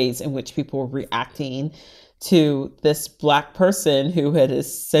of the ways in which people were reacting to this Black person who had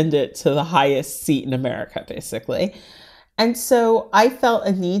ascended to the highest seat in America, basically. And so I felt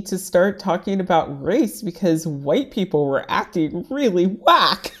a need to start talking about race because white people were acting really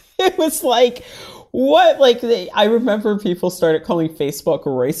whack. It was like, what? Like, I remember people started calling Facebook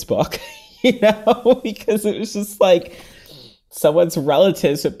Racebook, because it was just like someone's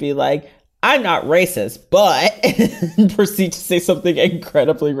relatives would be like, I'm not racist, but and proceed to say something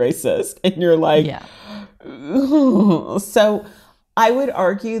incredibly racist. And you're like, yeah. So I would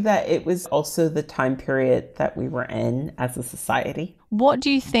argue that it was also the time period that we were in as a society. What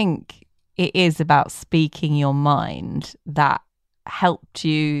do you think it is about speaking your mind that helped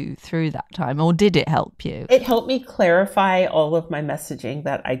you through that time, or did it help you? It helped me clarify all of my messaging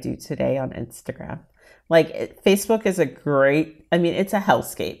that I do today on Instagram. Like, Facebook is it's a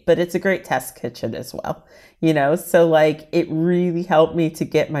hellscape, but it's a great test kitchen as well, So like, it really helped me to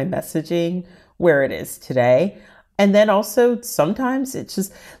get my messaging where it is today. And then also sometimes it's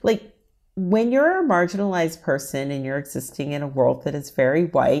just like, when you're a marginalized person and you're existing in a world that is very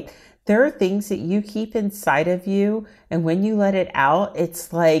white, there are things that you keep inside of you. And when you let it out,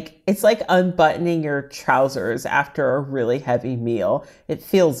 it's like unbuttoning your trousers after a really heavy meal. It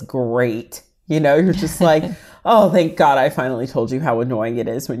feels great. You're just like, oh, thank God I finally told you how annoying it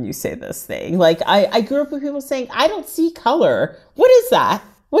is when you say this thing. Like, I grew up with people saying, I don't see color. What is that?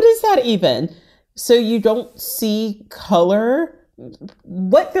 What is that even? So you don't see color?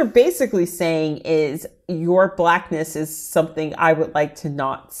 What they're basically saying is your Blackness is something I would like to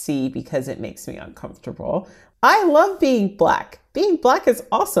not see because it makes me uncomfortable. I love being Black. Being Black is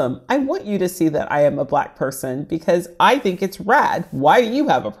awesome. I want you to see that I am a Black person because I think it's rad. Why do you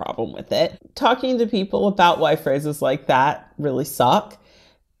have a problem with it? Talking to people about why phrases like that really suck,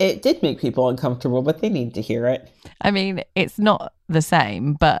 it did make people uncomfortable, but they need to hear it. I mean, it's not the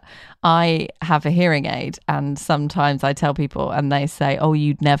same, but I have a hearing aid and sometimes I tell people and they say, oh,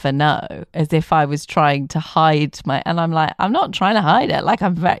 you'd never know, as if I was trying to hide and I'm like, I'm not trying to hide it. Like,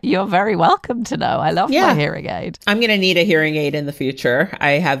 you're very welcome to know. I love my hearing aid. I'm going to need a hearing aid in the future.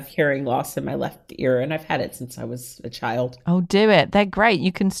 I have hearing loss in my left ear and I've had it since I was a child. Oh, do it. They're great.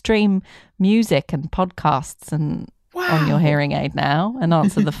 You can stream music and podcasts and on your hearing aid now and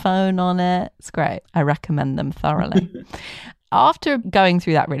answer the phone on it. It's great. I recommend them thoroughly. After going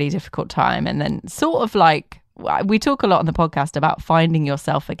through that really difficult time and then sort of like, we talk a lot on the podcast about finding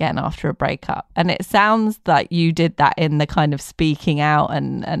yourself again after a breakup. And it sounds like you did that in the kind of speaking out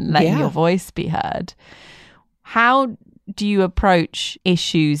and letting your voice be heard. How do you approach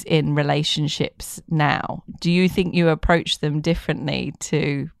issues in relationships now? Do you think you approach them differently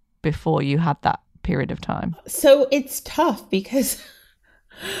to before you had that period of time? So it's tough because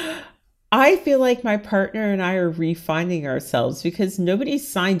I feel like my partner and I are refinding ourselves because nobody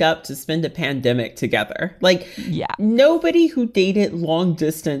signed up to spend a pandemic together. Like, nobody who dated long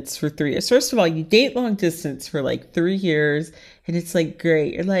distance for 3 years. First of all, you date long distance for like 3 years and it's like,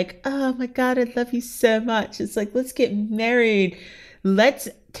 great. You're like, oh my God, I love you so much. It's like, let's get married. Let's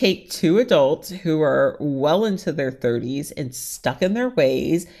take two adults who are well into their 30s and stuck in their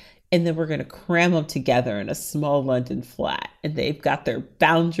ways, and then we're going to cram them together in a small London flat. And they've got their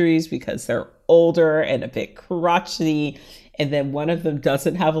boundaries because they're older and a bit crotchety. And then one of them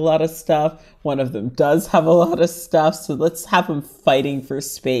doesn't have a lot of stuff. One of them does have a lot of stuff. So let's have them fighting for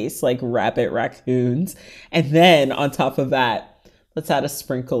space like rabbit raccoons. And then on top of that, let's add a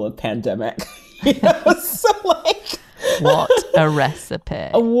sprinkle of pandemic. So like... What a recipe.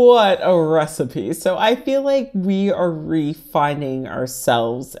 What a recipe. So I feel like we are refining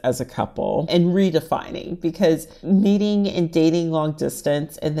ourselves as a couple and redefining, because meeting and dating long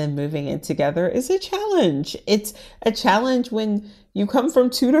distance and then moving in together is a challenge. It's a challenge when you come from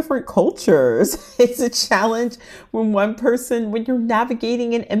two different cultures. It's a challenge when when you're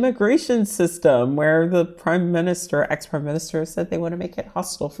navigating an immigration system where the ex-prime minister said they want to make it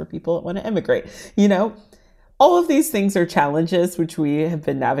hostile for people that want to immigrate, All of these things are challenges which we have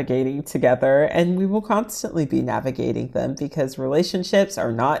been navigating together, and we will constantly be navigating them because relationships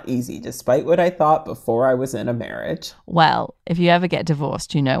are not easy, despite what I thought before I was in a marriage. Well, if you ever get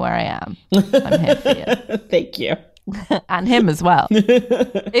divorced, you know where I am. I'm here for you. Thank you. And him as well.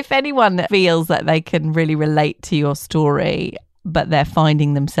 If anyone feels that they can really relate to your story, but they're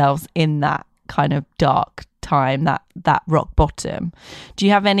finding themselves in that kind of dark time, that rock bottom, do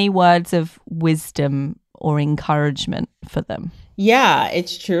you have any words of wisdom or encouragement for them? Yeah,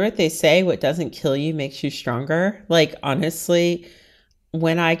 it's true what they say. What doesn't kill you makes you stronger. Like, honestly,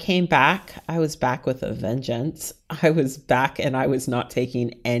 when I came back, I was back with a vengeance. I was back and I was not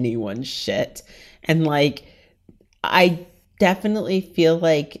taking anyone's shit. And like, I definitely feel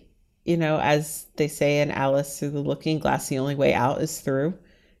like, as they say in Alice Through the Looking Glass, the only way out is through.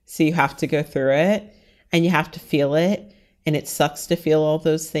 So you have to go through it and you have to feel it. And it sucks to feel all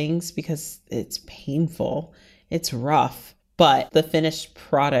those things because it's painful. It's rough. But the finished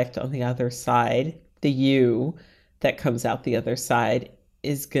product on the other side, the you that comes out the other side,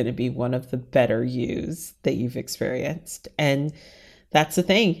 is going to be one of the better yous that you've experienced. And that's the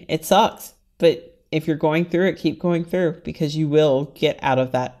thing. It sucks. But if you're going through it, keep going through, because you will get out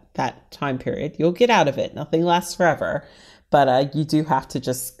of that time period. You'll get out of it. Nothing lasts forever. But you do have to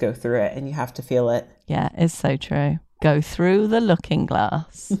just go through it and you have to feel it. Yeah, it's so true. Go through the looking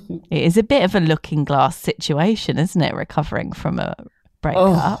glass. It is a bit of a looking glass situation, isn't it? Recovering from a breakup.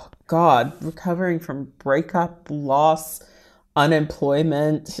 Oh, God. Recovering from breakup, loss,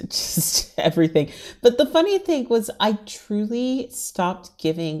 unemployment, just everything. But the funny thing was, I truly stopped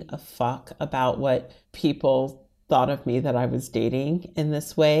giving a fuck about what people thought of me that I was dating in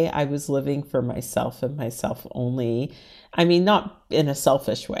this way. I was living for myself and myself only. I mean, not in a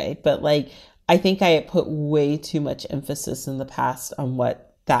selfish way, but like, I think I had put way too much emphasis in the past on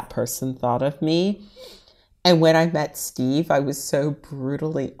what that person thought of me. And when I met Steve, I was so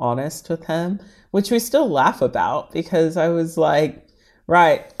brutally honest with him, which we still laugh about, because I was like,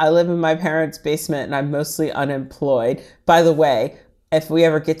 right, I live in my parents' basement and I'm mostly unemployed. By the way, if we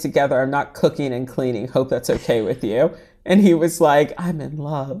ever get together, I'm not cooking and cleaning. Hope that's okay with you. And he was like, I'm in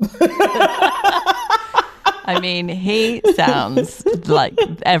love. I mean, he sounds like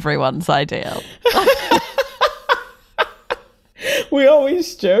everyone's ideal. We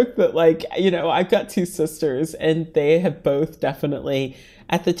always joke that, like, I've got two sisters and they have both definitely,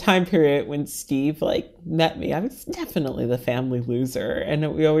 at the time period when Steve met me, I was definitely the family loser.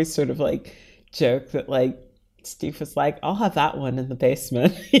 And we always sort of joke that Steve was like, I'll have that one in the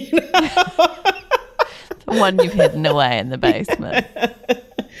basement. The one you've hidden away in the basement.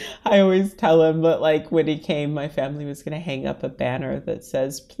 I always tell him that when he came, my family was going to hang up a banner that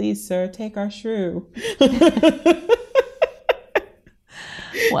says, please, sir, take our shrew.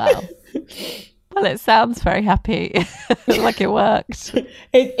 Wow. Well, it sounds very happy. Like it worked.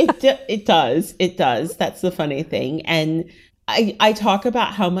 It does. It does. That's the funny thing. And I talk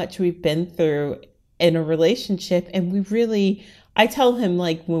about how much we've been through in a relationship, and I tell him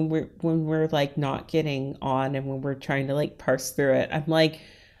when we're not getting on and when we're trying to parse through it, I'm like,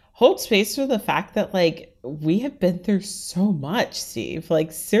 hold space for the fact that we have been through so much, Steve,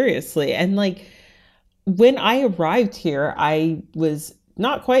 seriously. And when I arrived here, I was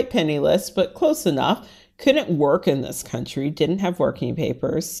not quite penniless, but close enough. Couldn't work in this country, didn't have working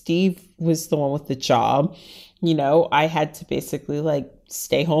papers. Steve was the one with the job. I had to basically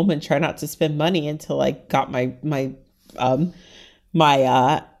stay home and try not to spend money until I got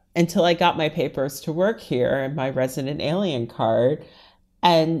until I got my papers to work here and my resident alien card.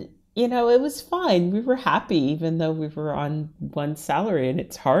 And, it was fine. We were happy, even though we were on one salary, and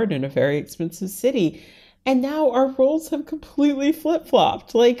it's hard in a very expensive city. And now our roles have completely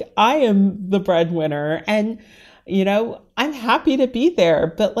flip-flopped. I am the breadwinner and, I'm happy to be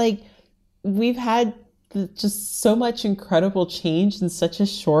there. But we've had just so much incredible change in such a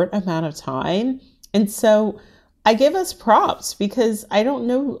short amount of time. And so I give us props because I don't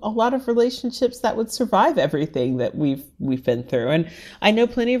know a lot of relationships that would survive everything that we've been through. And I know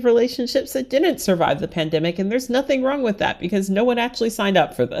plenty of relationships that didn't survive the pandemic, and there's nothing wrong with that because no one actually signed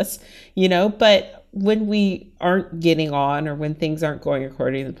up for this, but when we aren't getting on or when things aren't going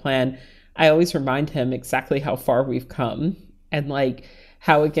according to plan, I always remind him exactly how far we've come and like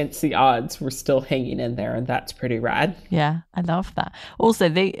how against the odds we're still hanging in there, and that's pretty rad. Yeah, I love that. Also,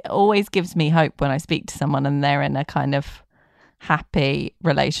 they always gives me hope when I speak to someone and they're in a kind of happy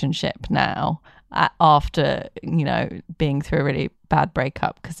relationship now after, being through a really bad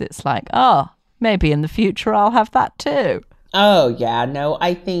breakup, because it's like, oh, maybe in the future I'll have that too. Oh, yeah. No,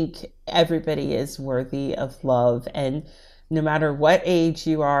 I think everybody is worthy of love, and no matter what age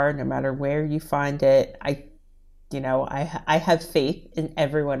you are, no matter where you find it, I have faith in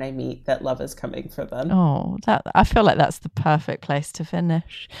everyone I meet that love is coming for them. Oh, I feel like that's the perfect place to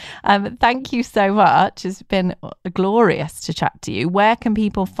finish. Thank you so much. It's been glorious to chat to you. Where can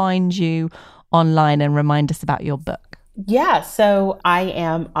people find you online and remind us about your book? Yeah, so I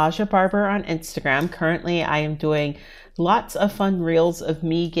am Aja Barber on Instagram. Currently, I am doing lots of fun reels of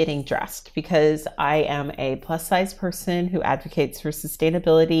me getting dressed because I am a plus size person who advocates for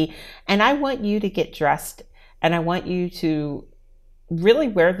sustainability, and I want you to get dressed. And I want you to really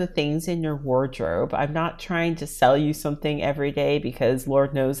wear the things in your wardrobe. I'm not trying to sell you something every day because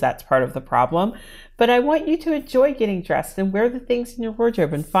Lord knows that's part of the problem. But I want you to enjoy getting dressed and wear the things in your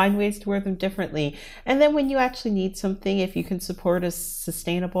wardrobe and find ways to wear them differently. And then when you actually need something, if you can support a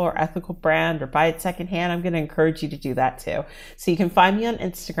sustainable or ethical brand or buy it secondhand, I'm going to encourage you to do that too. So you can find me on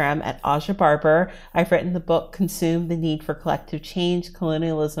Instagram at Aja Barber. I've written the book, Consume: The Need for Collective Change,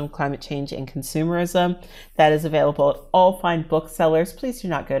 Colonialism, Climate Change, and Consumerism. That is available at all fine booksellers. Please do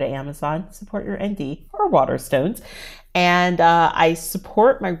not go to Amazon. Support your indie or Waterstones. And I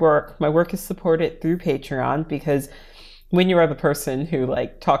support my work. My work is supported through Patreon because when you are the person who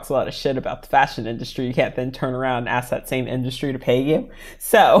talks a lot of shit about the fashion industry, you can't then turn around and ask that same industry to pay you.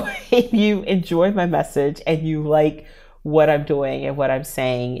 So if you enjoy my message and you like what I'm doing and what I'm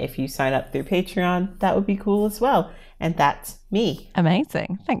saying, if you sign up through Patreon, that would be cool as well. And that's me.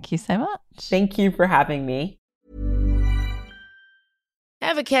 Amazing. Thank you so much. Thank you for having me.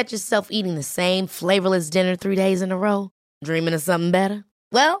 Ever catch yourself eating the same flavorless dinner 3 days in a row? Dreaming of something better?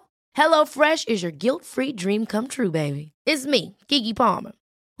 Well, HelloFresh is your guilt-free dream come true, baby. It's me, Keke Palmer.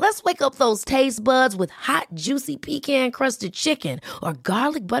 Let's wake up those taste buds with hot, juicy pecan-crusted chicken or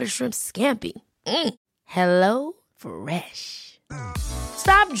garlic butter shrimp scampi. Hello Fresh.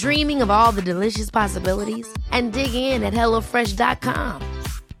 Stop dreaming of all the delicious possibilities and dig in at HelloFresh.com.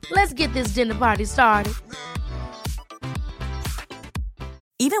 Let's get this dinner party started.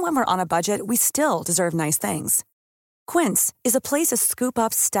 Even when we're on a budget, we still deserve nice things. Quince is a place to scoop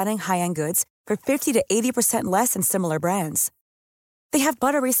up stunning high-end goods for 50 to 80% less than similar brands. They have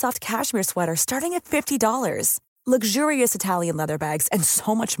buttery soft cashmere sweaters starting at $50, luxurious Italian leather bags, and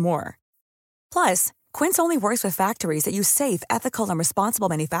so much more. Plus, Quince only works with factories that use safe, ethical, and responsible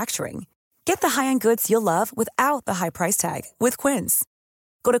manufacturing. Get the high-end goods you'll love without the high price tag with Quince.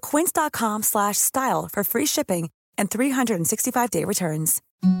 Go to quince.com/style for free shipping and 365-day returns.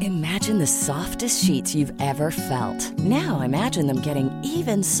 Imagine the softest sheets you've ever felt. Now imagine them getting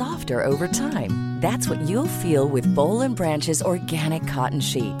even softer over time. That's what you'll feel with Boll & Branch's organic cotton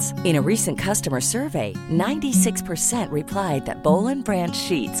sheets. In a recent customer survey, 96% replied that Boll & Branch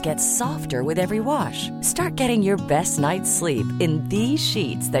sheets get softer with every wash. Start getting your best night's sleep in these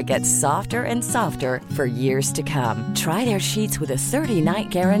sheets that get softer and softer for years to come. Try their sheets with a 30-night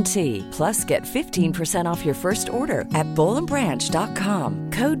guarantee. Plus, get 15% off your first order at bollandbranch.com.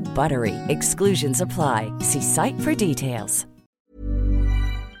 Code BUTTERY. Exclusions apply. See site for details.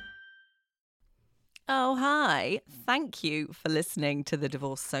 Oh, hi. Thank you for listening to The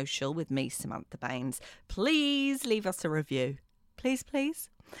Divorce Social with me, Samantha Baines. Please leave us a review. Please, please.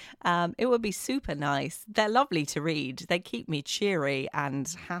 It would be super nice. They're lovely to read. They keep me cheery and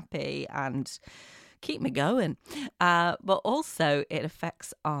happy and keep me going. But also it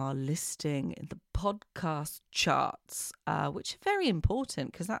affects our listing in the podcast charts, which are very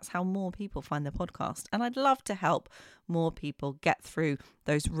important because that's how more people find the podcast. And I'd love to help more people get through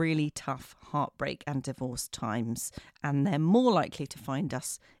those really tough heartbreak and divorce times. And they're more likely to find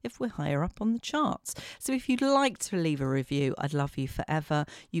us if we're higher up on the charts. So if you'd like to leave a review, I'd love you forever.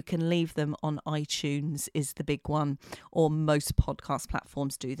 You can leave them on iTunes is the big one, or most podcast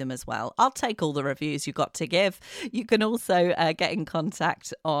platforms do them as well. I'll take all the reviews you've got to give. You can also get in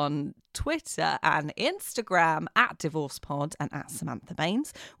contact on Twitter and Instagram at DivorcePod and at Samantha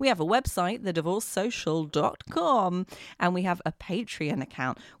Baines. We have a website, thedivorcesocial.com, and we have a Patreon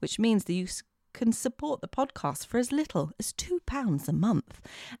account, which means that you can support the podcast for as little as £2 a month.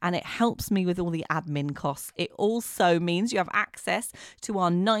 And it helps me with all the admin costs. It also means you have access to our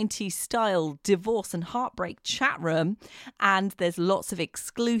 90s style divorce and heartbreak chat room. And there's lots of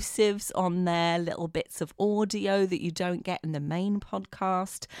exclusives on there, little bits of audio that you don't get in the main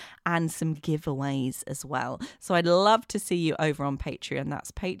podcast, and some giveaways as well. So I'd love to see you over on Patreon.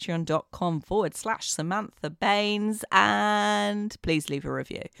 That's patreon.com/Samantha Baines. And please leave a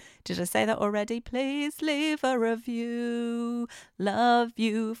review. Did I say that already? Please leave a review. Love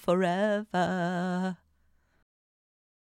you forever.